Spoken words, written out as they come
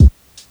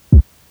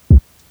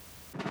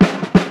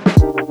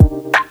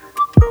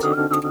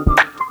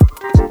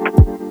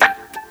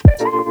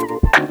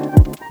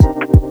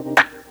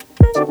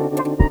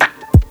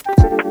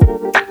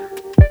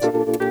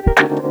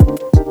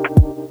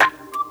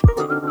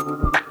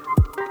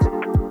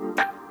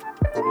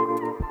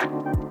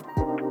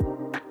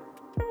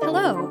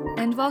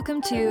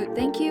welcome to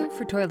Thank You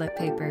for Toilet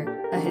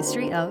Paper, a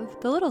history of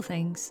the little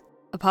things,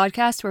 a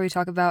podcast where we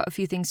talk about a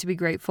few things to be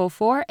grateful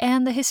for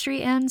and the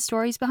history and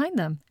stories behind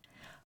them.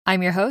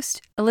 I'm your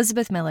host,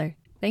 Elizabeth Miller.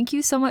 Thank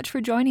you so much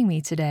for joining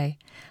me today.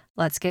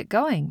 Let's get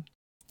going.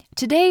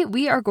 Today,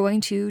 we are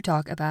going to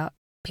talk about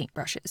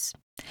paintbrushes.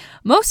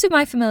 Most of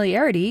my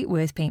familiarity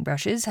with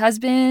paintbrushes has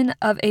been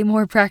of a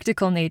more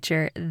practical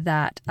nature,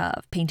 that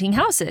of painting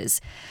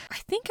houses. I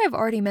think I've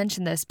already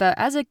mentioned this, but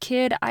as a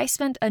kid, I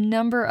spent a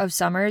number of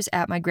summers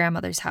at my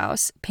grandmother's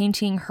house,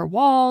 painting her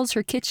walls,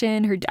 her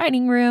kitchen, her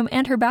dining room,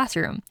 and her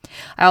bathroom.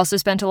 I also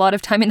spent a lot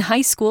of time in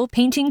high school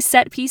painting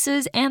set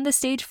pieces and the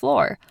stage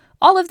floor.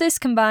 All of this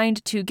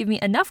combined to give me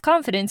enough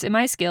confidence in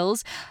my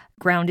skills,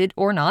 grounded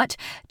or not,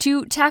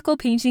 to tackle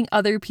painting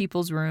other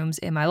people's rooms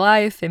in my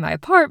life, in my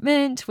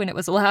apartment, when it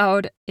was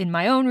allowed, in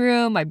my own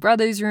room, my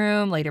brother's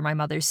room, later my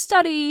mother's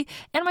study,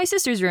 and my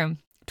sister's room,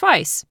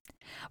 twice.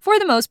 For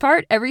the most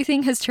part,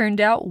 everything has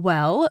turned out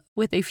well,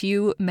 with a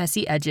few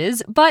messy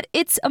edges, but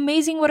it's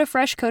amazing what a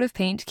fresh coat of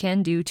paint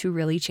can do to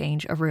really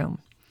change a room.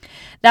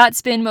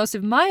 That's been most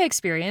of my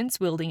experience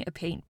wielding a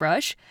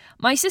paintbrush.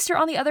 My sister,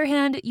 on the other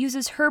hand,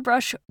 uses her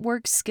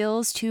brushwork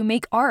skills to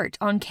make art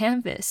on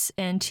canvas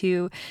and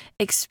to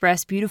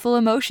express beautiful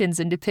emotions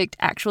and depict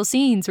actual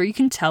scenes where you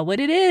can tell what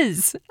it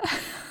is.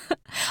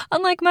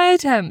 Unlike my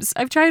attempts,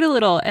 I've tried a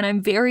little and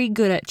I'm very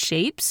good at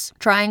shapes.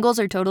 Triangles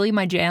are totally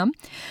my jam.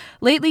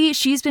 Lately,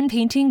 she's been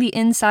painting the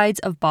insides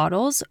of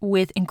bottles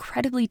with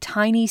incredibly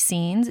tiny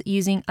scenes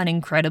using an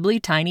incredibly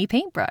tiny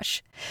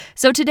paintbrush.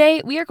 So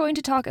today, we are going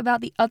to talk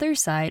about the other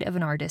side of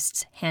an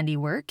artist's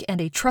handiwork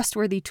and a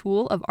trustworthy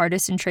tool of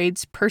artists and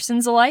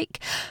tradespersons alike,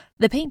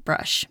 the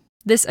paintbrush.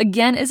 This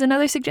again is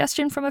another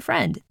suggestion from a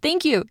friend.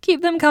 Thank you.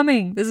 Keep them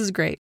coming. This is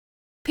great.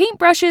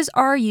 Paintbrushes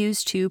are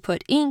used to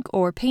put ink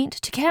or paint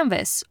to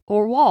canvas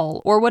or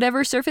wall or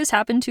whatever surface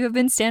happened to have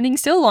been standing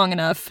still long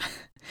enough,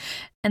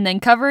 and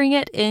then covering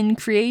it in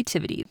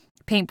creativity.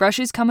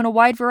 Paintbrushes come in a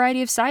wide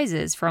variety of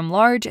sizes, from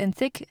large and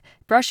thick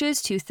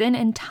brushes to thin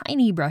and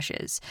tiny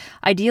brushes.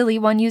 Ideally,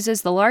 one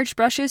uses the large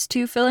brushes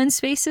to fill in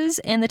spaces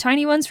and the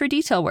tiny ones for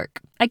detail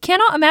work. I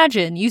cannot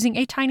imagine using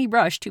a tiny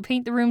brush to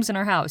paint the rooms in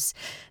our house.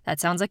 That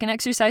sounds like an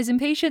exercise in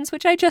patience,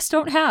 which I just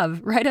don't have,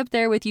 right up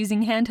there with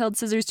using handheld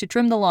scissors to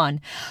trim the lawn.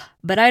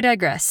 But I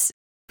digress.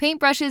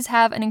 Paintbrushes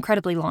have an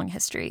incredibly long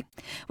history,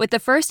 with the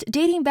first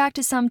dating back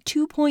to some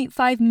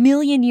 2.5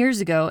 million years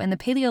ago in the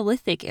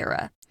Paleolithic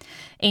era.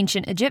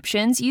 Ancient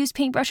Egyptians used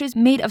paintbrushes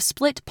made of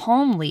split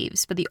palm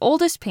leaves, but the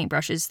oldest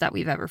paintbrushes that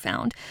we've ever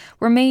found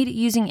were made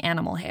using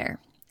animal hair.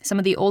 Some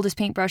of the oldest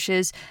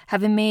paintbrushes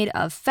have been made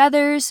of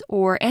feathers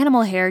or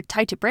animal hair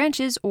tied to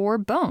branches or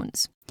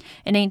bones.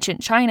 In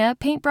ancient China,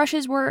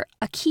 paintbrushes were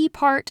a key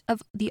part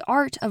of the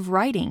art of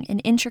writing in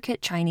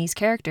intricate Chinese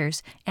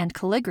characters and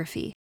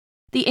calligraphy.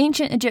 The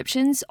ancient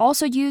Egyptians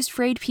also used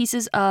frayed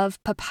pieces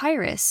of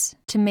papyrus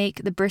to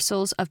make the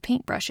bristles of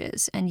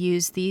paintbrushes and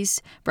used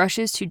these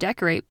brushes to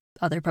decorate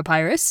other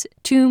papyrus,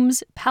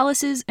 tombs,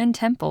 palaces, and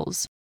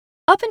temples.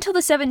 Up until the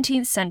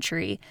 17th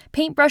century,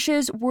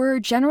 paintbrushes were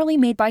generally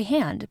made by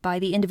hand by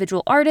the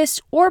individual artist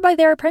or by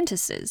their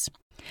apprentices.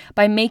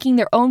 By making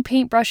their own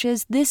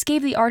paintbrushes, this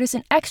gave the artist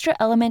an extra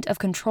element of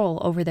control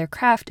over their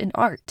craft and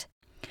art.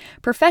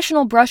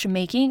 Professional brush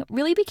making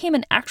really became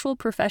an actual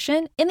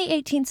profession in the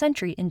 18th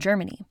century in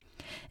Germany.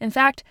 In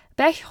fact,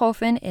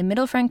 Bechhofen in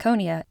Middle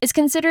Franconia is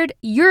considered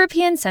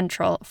European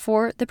Central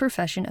for the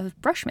profession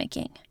of brush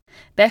making.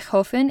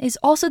 Bechhofen is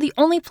also the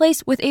only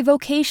place with a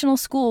vocational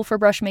school for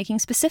brush making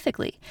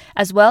specifically,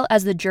 as well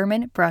as the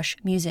German Brush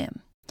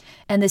Museum.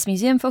 And this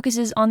museum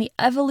focuses on the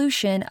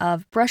evolution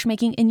of brush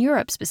making in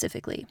Europe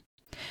specifically.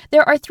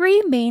 There are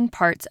three main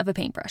parts of a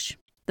paintbrush.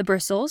 The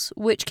bristles,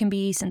 which can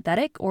be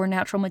synthetic or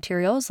natural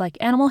materials like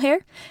animal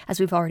hair, as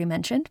we've already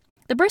mentioned.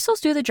 The bristles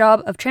do the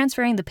job of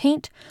transferring the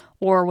paint,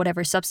 or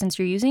whatever substance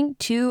you're using,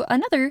 to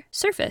another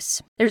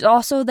surface. There's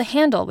also the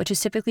handle, which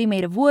is typically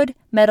made of wood,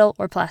 metal,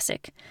 or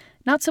plastic.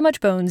 Not so much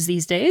bones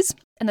these days.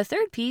 And the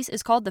third piece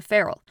is called the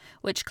ferrule,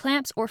 which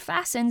clamps or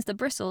fastens the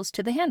bristles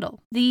to the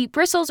handle. The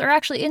bristles are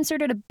actually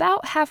inserted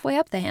about halfway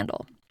up the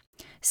handle.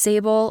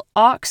 Sable,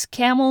 ox,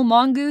 camel,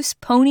 mongoose,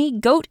 pony,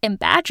 goat, and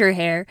badger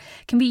hair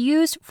can be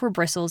used for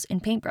bristles in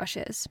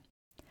paintbrushes.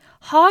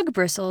 Hog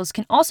bristles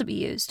can also be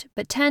used,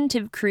 but tend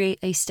to create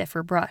a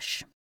stiffer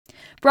brush.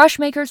 Brush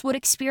makers would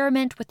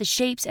experiment with the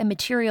shapes and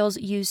materials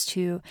used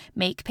to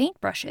make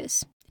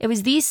paintbrushes. It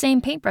was these same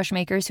paintbrush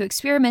makers who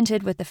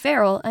experimented with the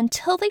ferrule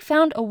until they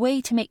found a way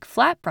to make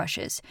flat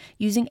brushes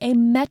using a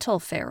metal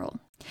ferrule.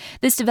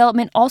 This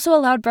development also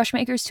allowed brush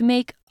makers to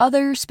make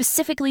other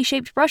specifically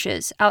shaped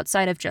brushes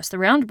outside of just the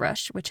round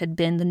brush, which had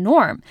been the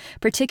norm,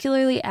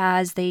 particularly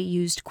as they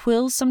used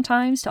quills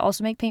sometimes to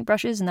also make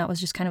paintbrushes, and that was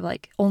just kind of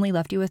like only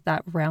left you with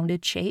that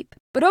rounded shape.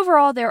 But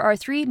overall, there are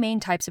three main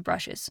types of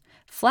brushes: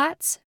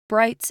 flats,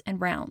 brights, and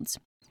rounds.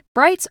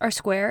 Brights are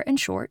square and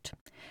short.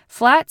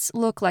 Flats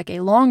look like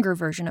a longer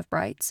version of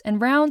brights, and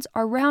rounds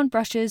are round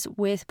brushes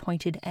with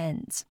pointed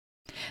ends.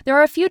 There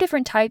are a few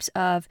different types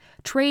of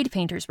trade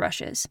painter's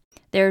brushes.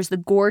 There's the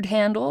gourd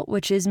handle,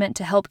 which is meant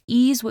to help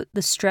ease with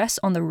the stress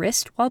on the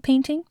wrist while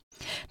painting.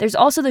 There's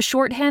also the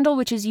short handle,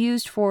 which is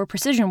used for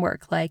precision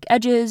work like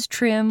edges,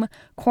 trim,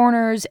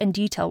 corners, and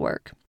detail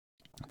work.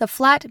 The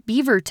flat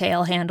beaver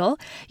tail handle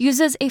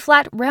uses a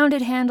flat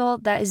rounded handle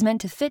that is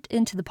meant to fit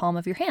into the palm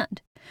of your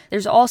hand.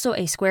 There's also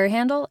a square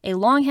handle, a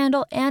long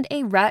handle, and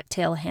a rat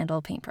tail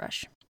handle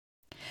paintbrush.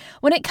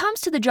 When it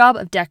comes to the job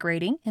of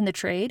decorating in the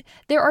trade,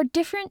 there are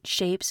different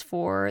shapes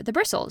for the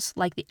bristles,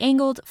 like the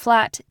angled,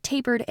 flat,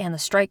 tapered, and the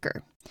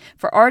striker.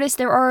 For artists,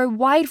 there are a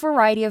wide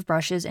variety of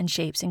brushes and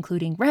shapes,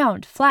 including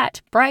round,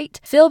 flat, bright,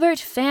 filbert,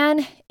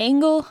 fan,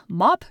 angle,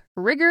 mop,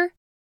 rigger,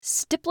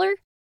 stippler,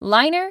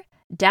 liner,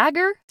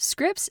 dagger,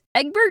 scripts,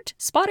 egbert,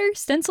 spotter,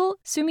 stencil,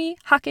 sumi,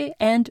 hake,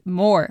 and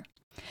more.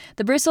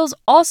 The bristles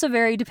also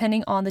vary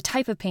depending on the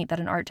type of paint that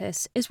an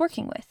artist is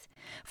working with.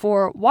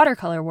 For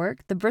watercolor work,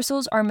 the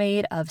bristles are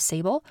made of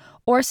sable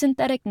or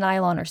synthetic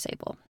nylon or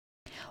sable.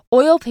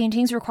 Oil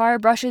paintings require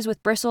brushes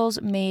with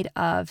bristles made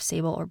of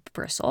sable or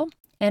bristle,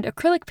 and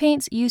acrylic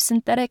paints use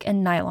synthetic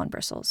and nylon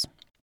bristles.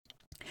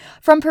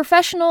 From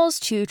professionals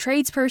to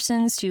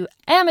tradespersons to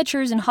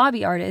amateurs and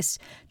hobby artists,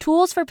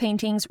 tools for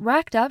paintings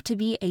racked up to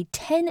be a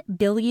 $10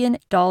 billion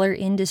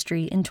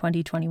industry in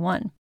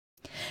 2021.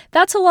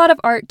 That's a lot of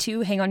art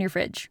to hang on your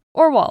fridge,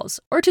 or walls,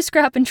 or to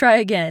scrap and try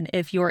again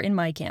if you're in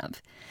my camp.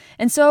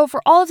 And so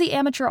for all of the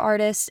amateur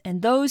artists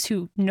and those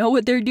who know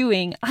what they're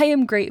doing, I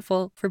am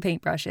grateful for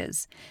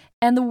paintbrushes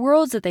and the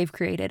worlds that they've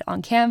created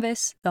on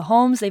canvas, the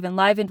homes they've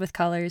enlivened with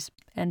colors,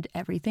 and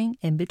everything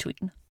in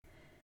between.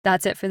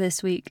 That's it for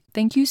this week.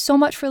 Thank you so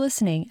much for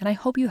listening, and I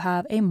hope you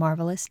have a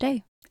marvelous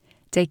day.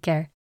 Take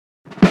care.